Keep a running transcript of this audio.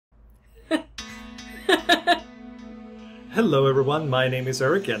Hello everyone, my name is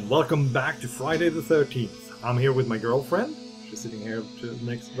Eric and welcome back to Friday the 13th. I'm here with my girlfriend. She's sitting here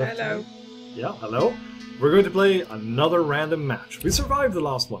next left to me. Yeah, hello. We're going to play another random match. We survived the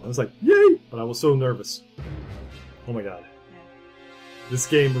last one. I was like, yay! But I was so nervous. Oh my god. Yeah. This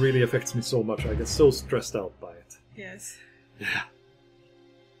game really affects me so much. I get so stressed out by it. Yes. Yeah.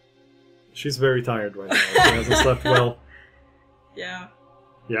 She's very tired right now. She hasn't slept well. Yeah.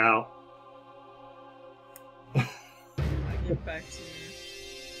 Yeah. I'll get back to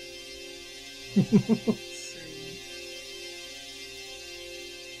you soon.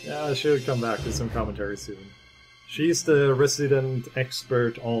 Yeah, she'll come back with some commentary soon. She's the resident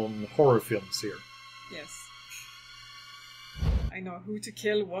expert on horror films here. Yes. I know who to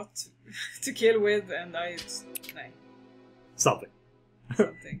kill, what to kill with, and Something.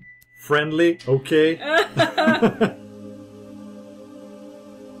 something. Friendly, okay.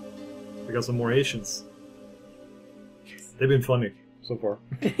 We got some more Asians. They've been funny so far.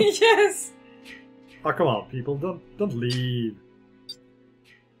 Yes. Oh, come on, people, don't leave.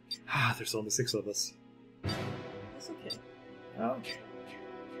 Ah, there's only 6 of us. That's okay. Oh.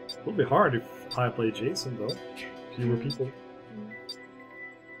 It'll be hard if I play Jason, though. Fewer people.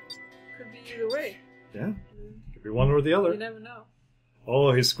 Could be either way. Yeah, could be one or the other. You never know.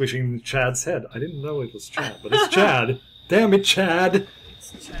 Oh, he's squishing Chad's head. I didn't know it was Chad, but it's Chad. Damn it, Chad!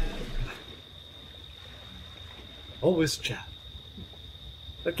 It's Chad. Always Chad.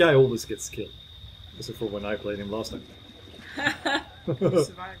 That guy always gets killed. Except for when I played him last time. You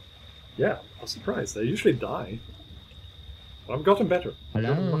survived. Yeah, I was surprised. They usually die. But I've gotten better. I've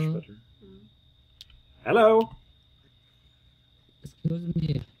gotten much better. Hello! Excuse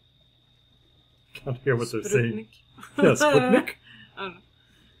me. Can't hear what they're saying. Sputnik. Yeah, Sputnik? I don't know.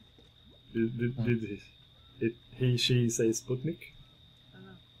 Did he, she say Sputnik? I don't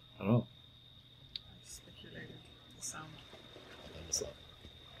know. I don't know. I speculated the sound. So,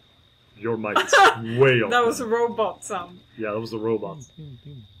 your mic is way off. That was a robot sound. Yeah, that was the robot.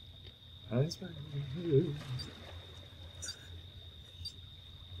 Let's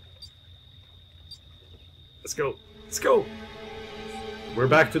go. Let's go. We're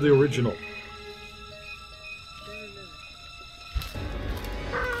back to the original.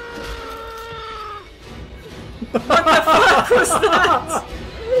 What the fuck was that?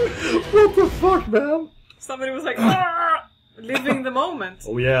 What the fuck, man? Somebody was like, "Ah!" living the moment.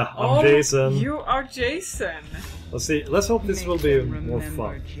 Oh yeah, I'm Jason. You are Jason. Let's see. Let's hope this will be more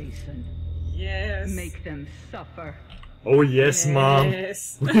fun. Jason. Yes. Make them suffer. Oh yes, Mom.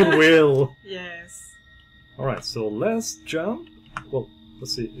 Yes. We will. Yes. Alright, so let's jump. Well,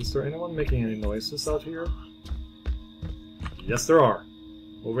 let's see. Is there anyone making any noises out here? Yes, there are.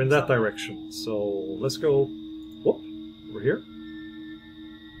 Over in that direction. So let's go. Whoop. Over here.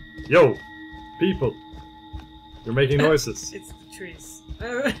 Yo! People! You're making noises. It's the trees.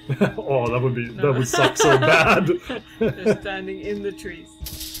 Oh, that would suck so bad. They're standing in the trees.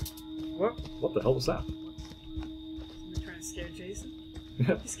 What the hell was that? Somebody trying to scare Jason?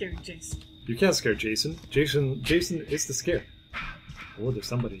 He's scaring Jason. You can't scare Jason. Jason is the scare. Oh, there's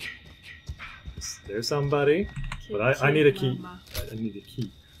somebody. There's somebody. But I need a key. I need a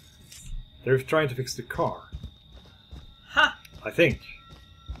key. They're trying to fix the car. Ha! I think.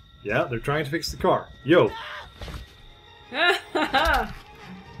 Yeah, they're trying to fix the car. Yo!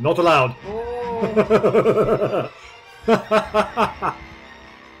 Not allowed. Oh.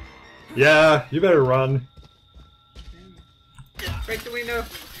 Yeah, you better run. Break the window.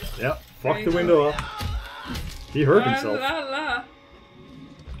 Yeah, fuck the window up. He hurt himself. La, la, la.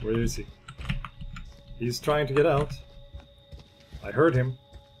 Where is he? He's trying to get out. I heard him.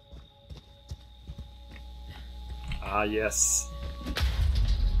 Ah, yes.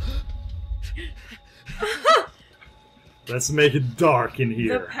 Let's make it dark in The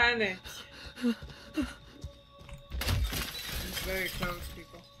here. panic. It's very close,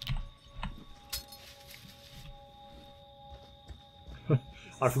 people.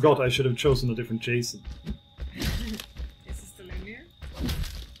 I forgot I should have chosen a different Jason. Is it still in here?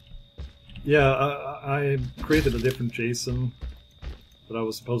 Yeah, I created a different Jason that I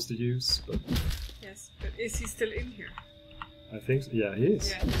was supposed to use, but Yes, but is he still in here? I think so. Yeah, he is.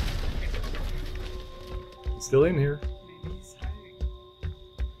 Yeah. He's still in here. Maybe he's hiding.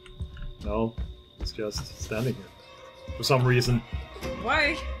 No, he's just standing here. For some reason.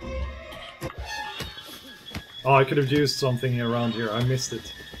 Why? Oh, I could have used something around here. I missed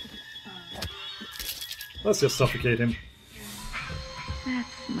it. Let's just suffocate him.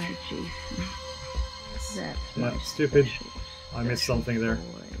 That's my Jason. That's Yeah, my stupid. special, I missed something there. boy.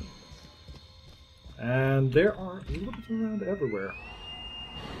 And there are a little bit around everywhere.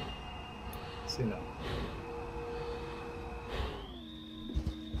 Let's see now.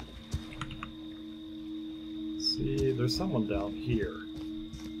 See, there's someone down here.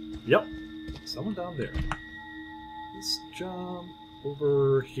 Yep, someone down there. Let's jump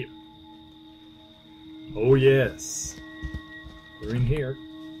over here. Oh yes, we're in here.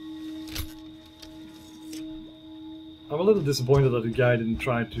 I'm a little disappointed that the guy didn't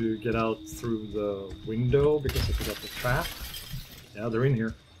try to get out through the window because I forgot the trap. Yeah, they're in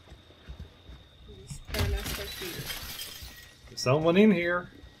here. There's someone in here.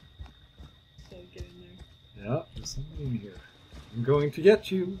 Okay, get in there. Yeah, there's someone in here. I'm going to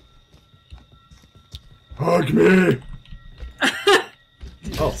get you. Hug me!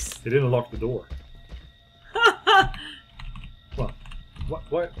 Oh, he didn't lock the door.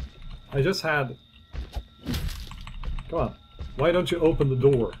 What? I just had... Come on. Why don't you open the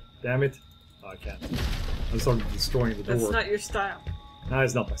door? Damn it. Oh, I can't. I started destroying the door. That's not your style. No,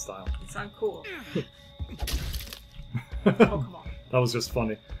 it's not my style. It's uncool. Oh, come on. That was just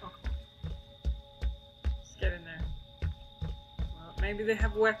funny. Oh, come on. Let's get in there. Well, maybe they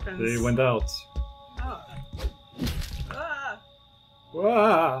have weapons. They went out. Oh. Ah!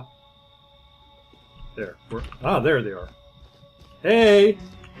 Wah! There. There they are. Hey!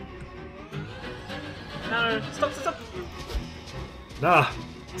 No, stop! Nah!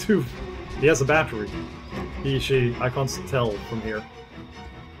 Dude, he has a battery. He, she, I can't tell from here.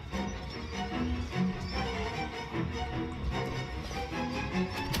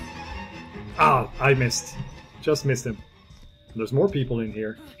 Ah, I missed. Just missed him. There's more people in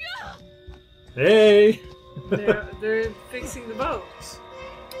here. Hey! They're fixing the boats.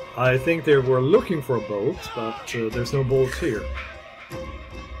 I think they were looking for a boat, but there's no boat here.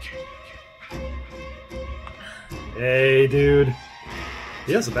 Hey, dude.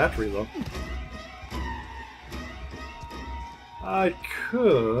 He has a battery, though. I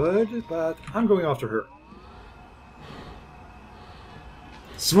could, but I'm going after her.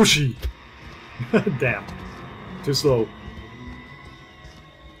 Swooshy! Damn. Too slow.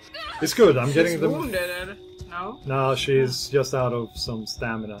 It's good, I'm getting them. Wounded. No? No, she's just out of some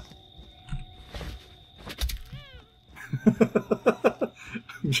stamina.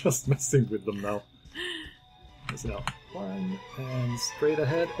 I'm just messing with them now. There's now one, and straight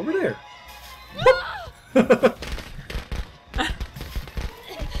ahead over there.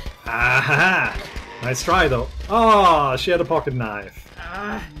 Aha! Nice try though. Oh, she had a pocket knife.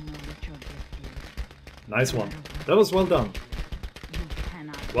 Ah. Nice one. That was well done.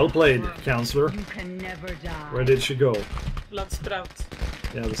 Well played, counselor. You can never die. Where did she go? Blood sprout.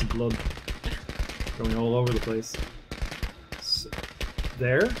 Yeah, there's blood going all over the place. So,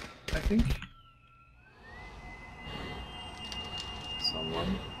 there, I think.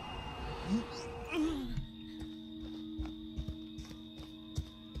 Someone.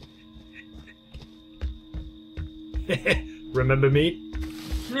 Remember me?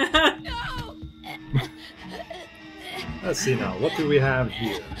 Let's see now, what do we have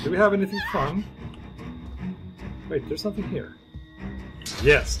here? Do we have anything fun? Wait, there's something here.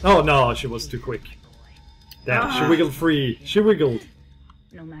 Yes! Oh no, she was too quick. Damn, she wiggled free. She wiggled.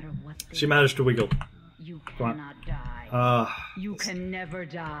 No matter what. She managed to wiggle. You Come on. cannot die. You Let's- can never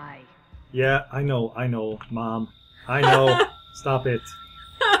die. Yeah, I know, Mom. I know. Stop it.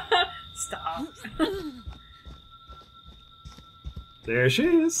 Stop. There she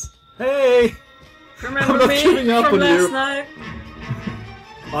is. Hey! Remember I'm not me giving up from on last you. night?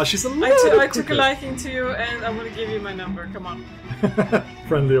 Oh, she's a I little took a quicker. liking to you, and I'm gonna give you my number. Come on.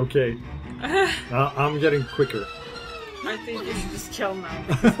 Friendly, okay. I I'm getting quicker. think you should just kill now.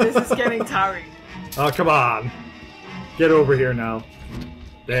 Because this is getting tiring. Oh, come on. Get over here now.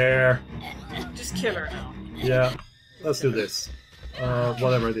 There. Just kill her now. Yeah. Let's do this.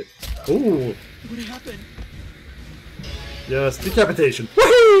 Whatever I did. Ooh. What happened? Yes, decapitation.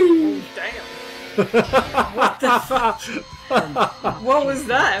 Woohoo! Oh, damn. What the fuck? What was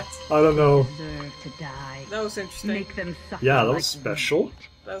that? I don't know. Deserve to die. That was interesting. Make them suffer. Yeah, that like was special. meat.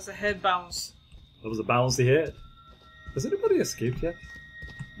 That was a head bounce. That was a bouncy head. Has anybody escaped yet?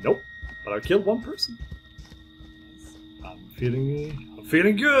 Nope. But I killed one person. I'm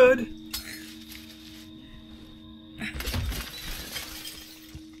feeling good.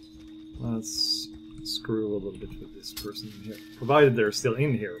 Let's screw a little bit with this person in here. Provided they're still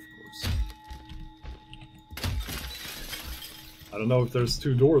in here, of course. I don't know if there's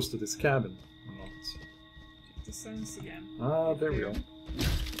two doors to this cabin or not. Check the sense again. Ah, there we go.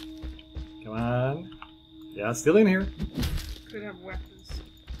 Come on. Yeah, still in here. Could have weapons.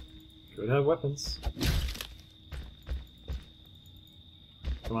 Could have weapons.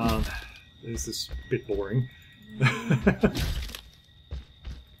 Come on. This is a bit boring.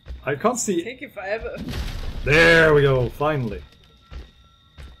 I can't see. Take it forever. There we go, finally.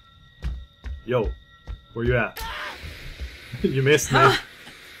 Yo, where you at? You missed me.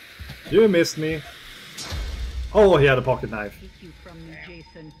 You missed me. Oh, he had a pocket knife. Take you from me,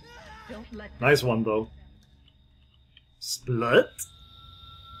 Jason. Don't let Nice one, though. Split?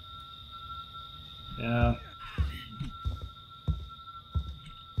 Yeah.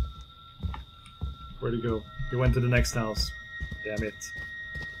 Where'd he go? He went to the next house. Damn it.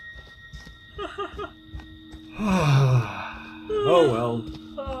 Oh well.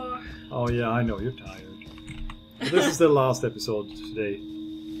 Oh yeah, I know you're tired. But this is the last episode today.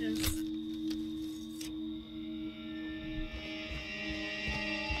 Yes.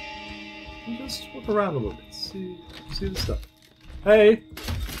 I'll just walk around a little bit, see the stuff. Hey!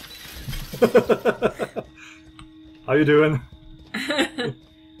 How you doing?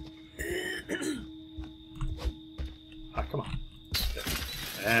 Ah, come on.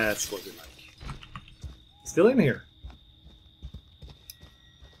 That's what we like. Still in here.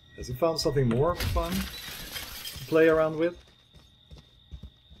 Has he found something more fun to play around with?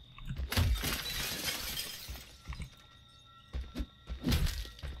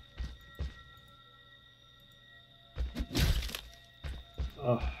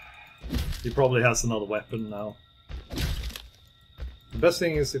 He probably has another weapon now. The best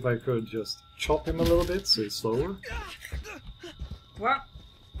thing is if I could just chop him a little bit so he's slower. What?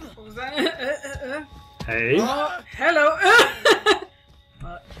 What was that? Hey! Oh, hello!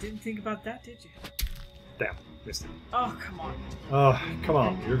 Didn't think about that, did you? Damn, missed him. Oh, come on. Oh, come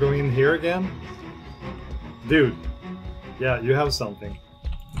on. You're going in here again? Dude. Yeah, you have something.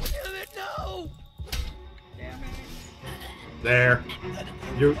 No! Damn it. There.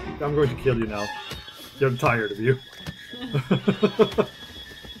 I'm going to kill you now. I'm tired of you.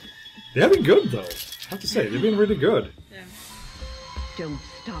 They have been good, though. I have to say, they've been really good. Yeah. Don't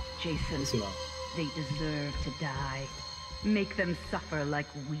stop, Jason. Let's see now. They deserve to die. Make them suffer like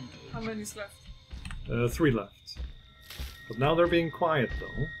we How did. many's left? 3 left. But now they're being quiet,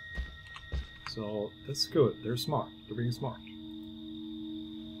 though. So, that's good. They're smart. They're being smart.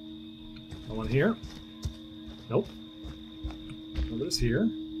 No one here? Nope. Nobody's here.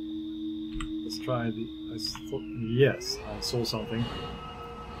 Let's try the... Yes, I saw something.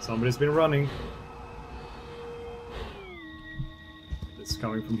 Somebody's been running. It's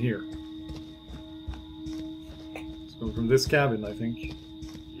coming from here. It's coming from this cabin, I think.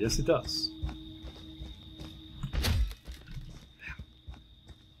 Yes, it does.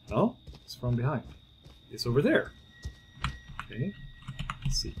 No, it's from behind. It's over there. Okay.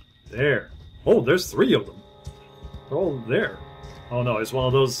 Let's see. There. Oh, there's 3 of them. They're all there. Oh no, it's one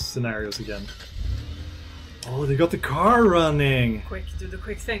of those scenarios again. Oh, they got the car running. Quick, do the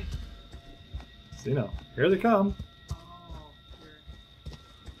quick thing. See now, here they come. Oh,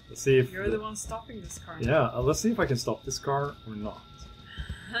 Let's see if you're the one stopping this car. Yeah, let's see if I can stop this car or not.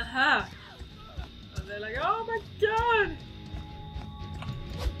 Haha. And they're like, oh my god!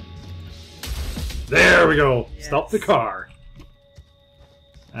 There we go. Yes. Stop the car.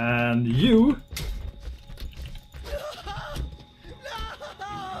 And you.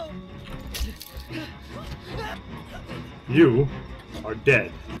 You are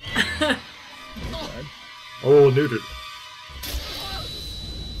dead. Oh, neutered.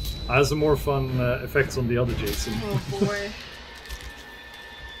 I have some more fun effects on the other Jason. Oh boy.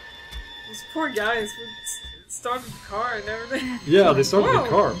 These poor guys would start the car and everything. Yeah, they started Whoa. the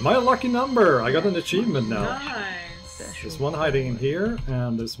car. My lucky number! I got an achievement now. Nice. There's one hiding in here,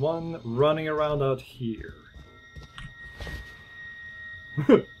 and there's one running around out here.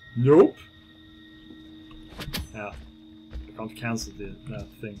 Nope. Yeah, I can't cancel that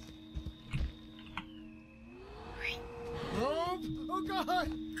thing. Oh god!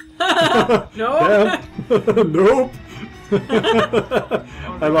 No. Damn. Nope.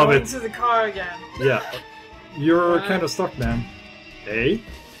 I love it. Into the car again. Yeah, you're kind of stuck, man. Hey.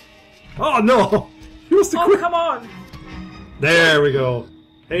 Oh no! He was the Oh quick. come on! There we go.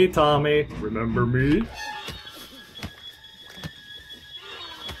 Hey Tommy, remember me?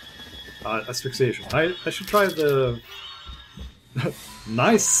 Asphyxiation. I should try the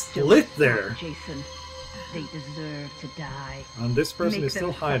nice split there. Jason, they deserve to die. And this person Make is still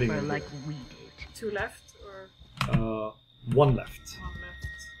them hiding. suffer in like there. we did. 2 left or One left. 1 left?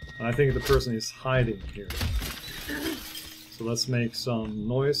 And I think the person is hiding here. So let's make some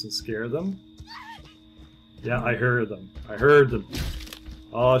noise and scare them. Yeah, I heard them. I heard them.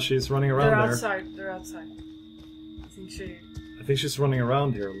 Oh, she's running around They're there. outside. They're outside. I think she she's running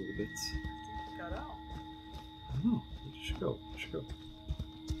around here a little bit. got out. I don't know. Where did she go? Where'd she go?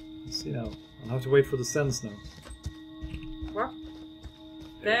 Let's see now. I'll have to wait for the sense now. What?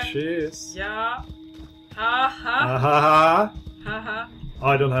 There she is. Yeah. Ha ha. Ha ha ha. Ha ha.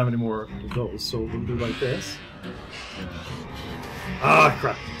 I don't have any more of those, so we'll do like this. Ah,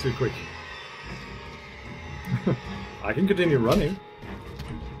 crap. Too quick. I can continue running.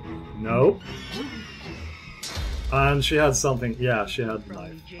 No. And she had something. Yeah, she had a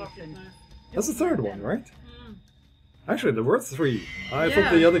knife. Jason. That's the third one, right? Mm. Actually, there were 3. I Yeah.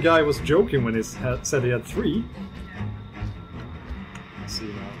 thought the other guy was joking when he said he had 3. Let's see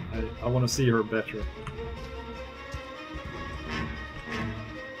now. I want to see her better.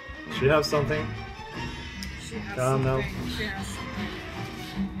 She have something? She has Calm now. something. She has something.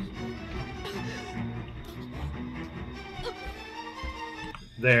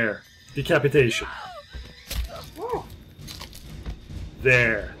 There. Decapitation. Whoa.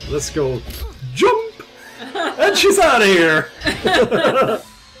 There. Let's go. Jump! And she's out of here!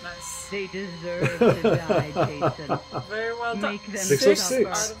 Nice. They deserve to die, Jason. Very well done. Make them 6 of 6.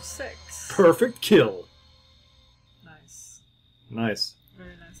 out of 6. Perfect kill. Nice. Nice. Very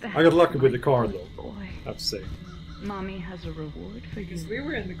nice. I got lucky with the car, My though. boy. I have to say. Mommy has a reward for Because you. we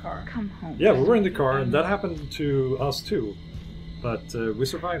were in the car. Come home. Yeah, we were in the car, and that happened to us too. But we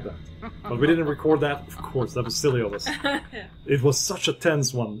survived that. But we didn't record that, of course. That was silly of us. Yeah. It was such a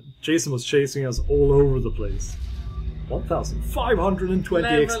tense one. Jason was chasing us all over the place. 1,520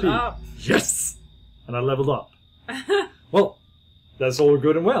 Level XP. up. Yes! And I leveled up. Well, that's all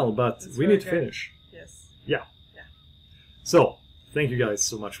good and well, but That's we very need to good. finish. Yes. Yeah. Yeah. So, thank you guys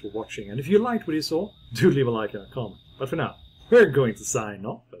so much for watching. And if you liked what you saw, do leave a like and a comment. But for now, we're going to sign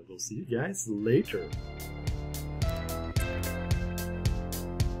off, and we'll see you guys later.